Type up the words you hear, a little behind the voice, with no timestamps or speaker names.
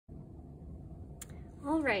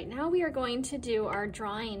All right, now we are going to do our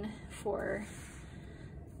drawing for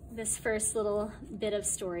this first little bit of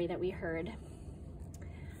story that we heard.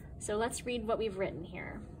 So let's read what we've written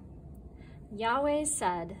here. Yahweh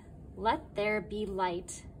said, "Let there be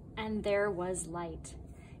light," and there was light.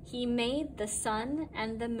 He made the sun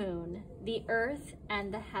and the moon, the earth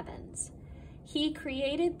and the heavens. He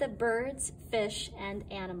created the birds, fish, and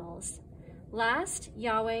animals. Last,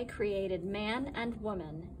 Yahweh created man and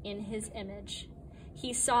woman in his image.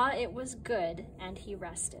 He saw it was good, and he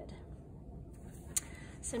rested.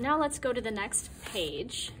 So now let's go to the next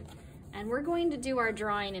page, and we're going to do our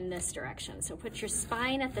drawing in this direction. So put your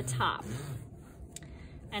spine at the top,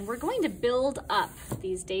 and we're going to build up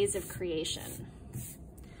these days of creation.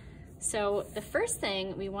 So the first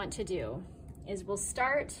thing we want to do is we'll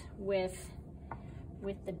start with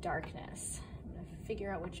the darkness. I'm gonna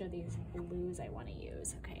figure out which of these blues I want to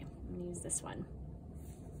use. Okay, I'm gonna use this one.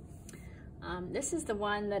 This is the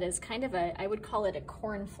one that is kind of I would call it a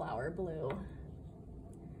cornflower blue.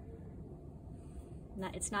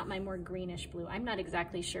 It's not my more greenish blue. I'm not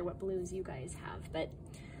exactly sure what blues you guys have, but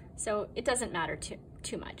so it doesn't matter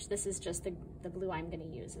too much. This is just the blue I'm gonna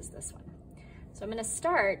use is this one. So I'm gonna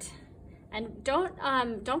start, and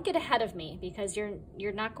don't get ahead of me because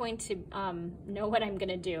you're not going to know what I'm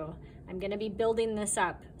gonna do. I'm gonna be building this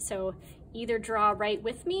up. So either draw right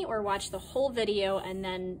with me or watch the whole video and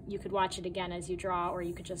then you could watch it again as you draw, or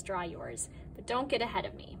you could just draw yours. But don't get ahead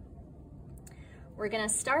of me. We're gonna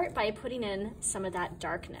start by putting in some of that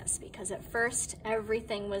darkness because at first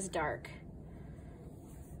everything was dark.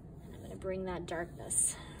 And I'm gonna bring that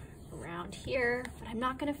darkness around here, but I'm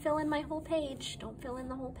not gonna fill in my whole page. Don't fill in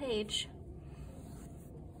the whole page.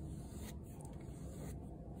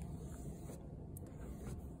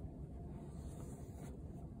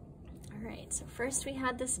 All right, so first we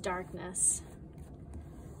had this darkness.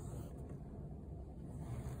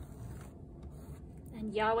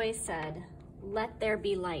 And Yahweh said, "Let there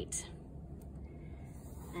be light."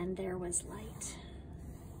 And there was light.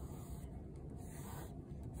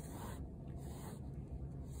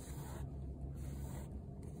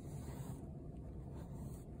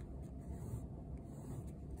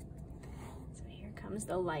 So here comes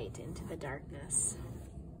the light into the darkness.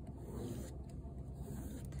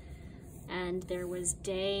 And there was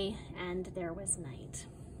day and there was night.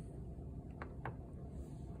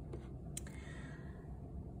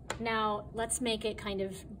 Now let's make it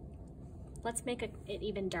it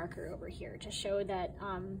even darker over here to show that,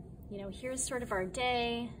 you know, here's sort of our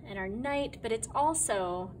day and our night, but it's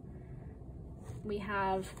also, we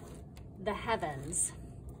have the heavens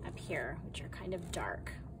up here, which are kind of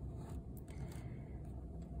dark.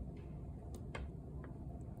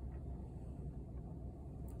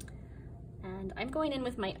 And I'm going in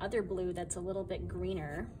with my other blue that's a little bit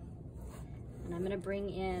greener, and I'm gonna bring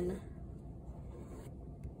in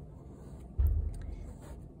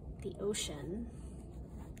the ocean.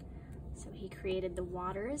 So he created the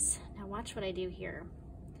waters. Now watch what I do here.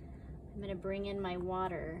 I'm gonna bring in my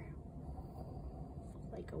water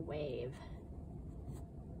like a wave.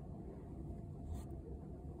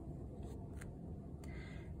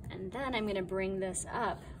 And then I'm gonna bring this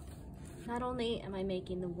up. Not only am I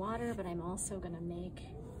making the water, but I'm also gonna make,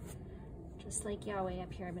 just like Yahweh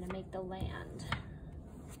up here, I'm gonna make the land.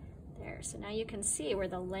 There, so now you can see where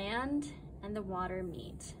the land and the water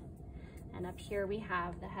meet. And up here we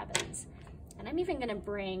have the heavens. And I'm even gonna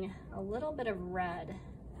bring a little bit of red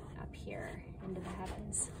up here into the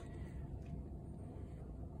heavens.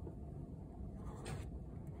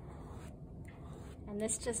 And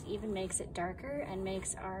this just even makes it darker and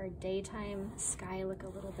makes our daytime sky look a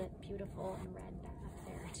little bit beautiful and red up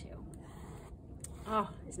there too. Oh,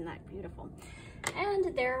 isn't that beautiful?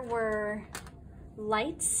 And there were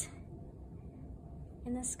lights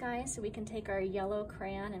in the sky, so we can take our yellow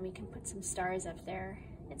crayon and we can put some stars up there.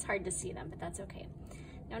 It's hard to see them, but that's okay.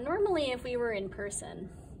 Now normally if we were in person,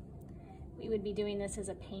 we would be doing this as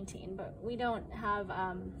a painting, but we don't have,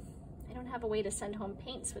 I don't have a way to send home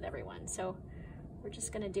paints with everyone, so we're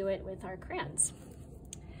just gonna do it with our crayons.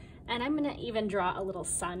 And I'm gonna even draw a little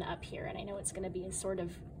sun up here, and I know it's gonna be a sort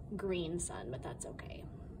of green sun, but that's okay.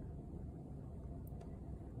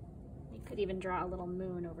 We could even draw a little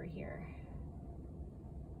moon over here.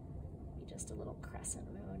 Maybe just a little crescent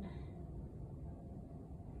moon.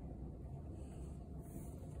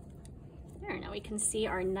 There, now we can see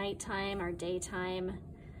our nighttime, our daytime,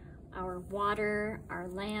 our water, our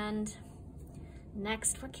land.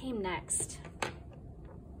 Next, what came next?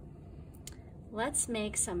 Let's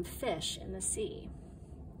make some fish in the sea.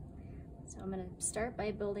 So I'm gonna start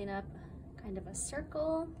by building up kind of a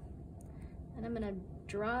circle, and I'm gonna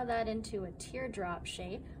draw that into a teardrop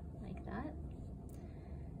shape like that.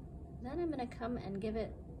 Then I'm gonna come and give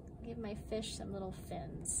my fish some little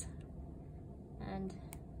fins. And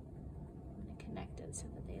I'm gonna connect it so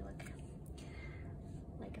that they look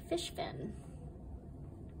like a fish fin.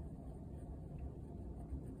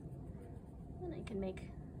 And I can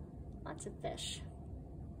make lots of fish.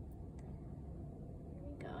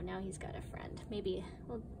 There we go, now he's got a friend. Maybe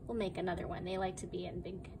we'll make another one. They like to be in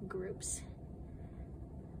big groups.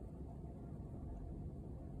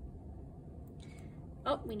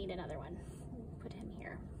 Oh, we need another one. Put him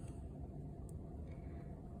here.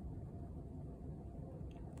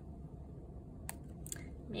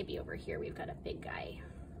 Maybe over here we've got a big guy.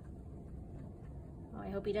 Oh, I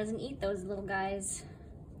hope he doesn't eat those little guys.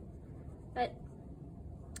 But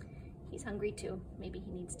he's hungry too. Maybe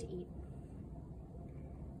he needs to eat.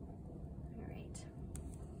 All right.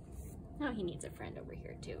 Now he needs a friend over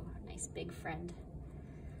here too. A nice big friend.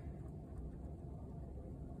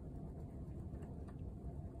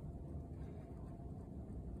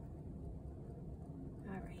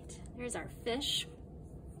 Here's our fish.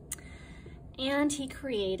 And he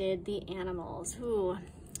created the animals. Ooh,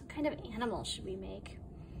 what kind of animal should we make?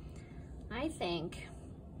 I think,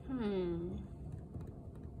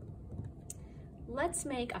 let's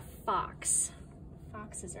make a fox.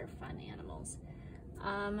 Foxes are fun animals.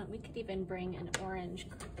 We could even bring in an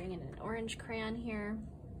orange crayon here.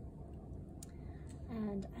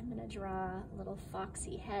 And I'm gonna draw a little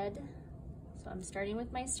foxy head. So I'm starting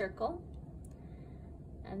with my circle.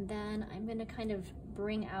 And then I'm gonna kind of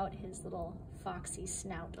bring out his little foxy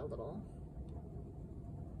snout a little.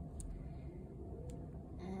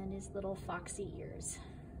 And his little foxy ears.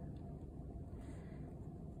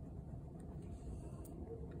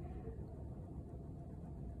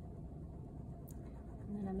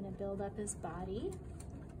 And then I'm gonna build up his body.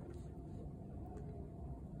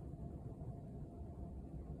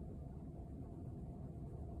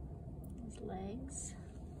 His legs.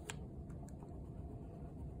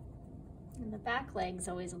 And the back leg's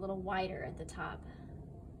always a little wider at the top.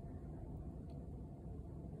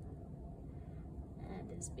 And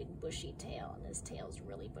his big bushy tail, and his tail's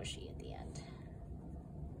really bushy at the end.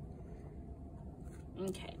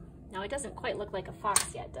 Okay, now it doesn't quite look like a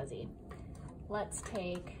fox yet, does he? Let's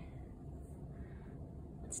take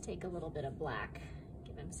a little bit of black.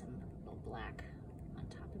 Give him some little black on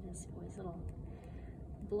top of his little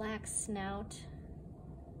black snout,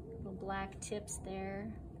 little black tips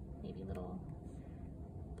there. Maybe little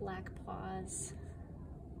black paws.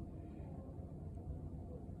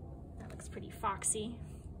 That looks pretty foxy.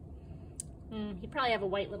 He'd probably have a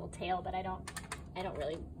white little tail, but I don't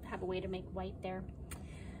really have a way to make white there.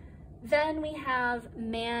 Then we have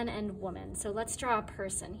man and woman. So let's draw a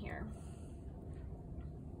person here.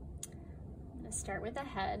 I'm gonna start with a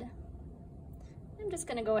head. I'm just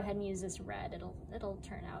gonna go ahead and use this red. It'll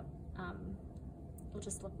turn out, it'll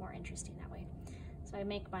just look more interesting that way. So I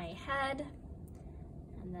make my head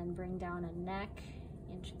and then bring down a neck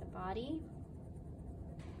into the body.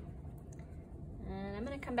 And I'm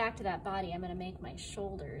gonna come back to that body. I'm gonna make my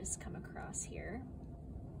shoulders come across here.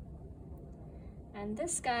 And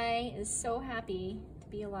this guy is so happy to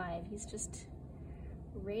be alive. He's just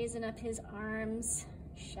raising up his arms,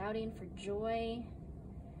 shouting for joy.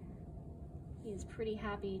 He's pretty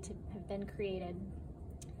happy to have been created.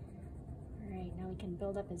 All right, now we can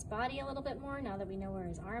build up his body a little bit more now that we know where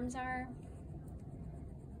his arms are.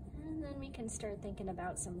 And then we can start thinking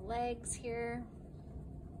about some legs here.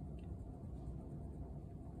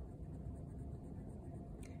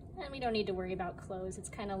 And we don't need to worry about clothes. It's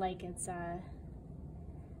kind of like it's a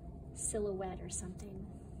silhouette or something.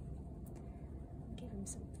 Give him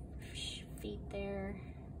some feet there.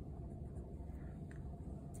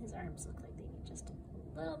 His arms look like they need just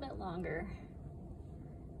a little bit longer.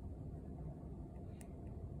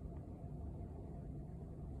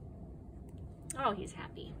 Oh, he's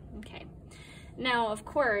happy. Okay. Now, of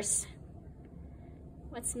course,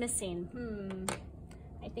 what's missing?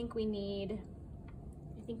 I think we need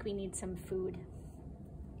some food.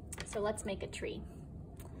 So let's make a tree.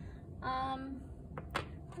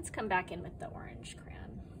 Let's come back in with the orange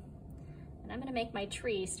crayon. And I'm gonna make my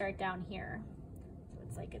tree start down here. So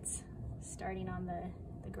it's like it's starting on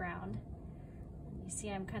the ground. And you see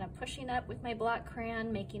I'm kind of pushing up with my black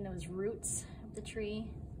crayon, making those roots of the tree.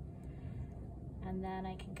 And then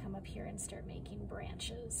I can come up here and start making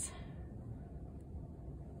branches.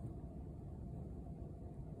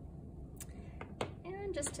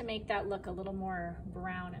 And just to make that look a little more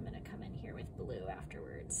brown, I'm gonna come in here with blue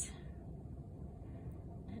afterwards.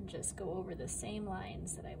 And just go over the same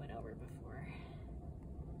lines that I went over before.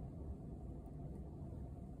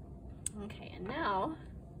 Okay, and now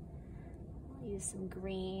I'll use some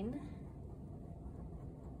green.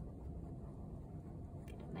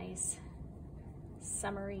 Get a nice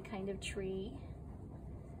summery kind of tree.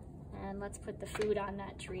 And let's put the food on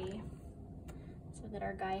that tree so that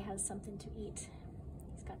our guy has something to eat.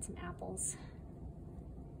 He's got some apples.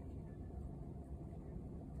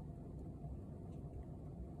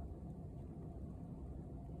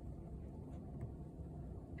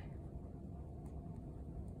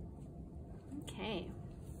 Okay.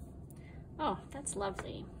 Oh, that's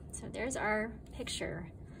lovely. So there's our picture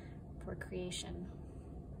for creation.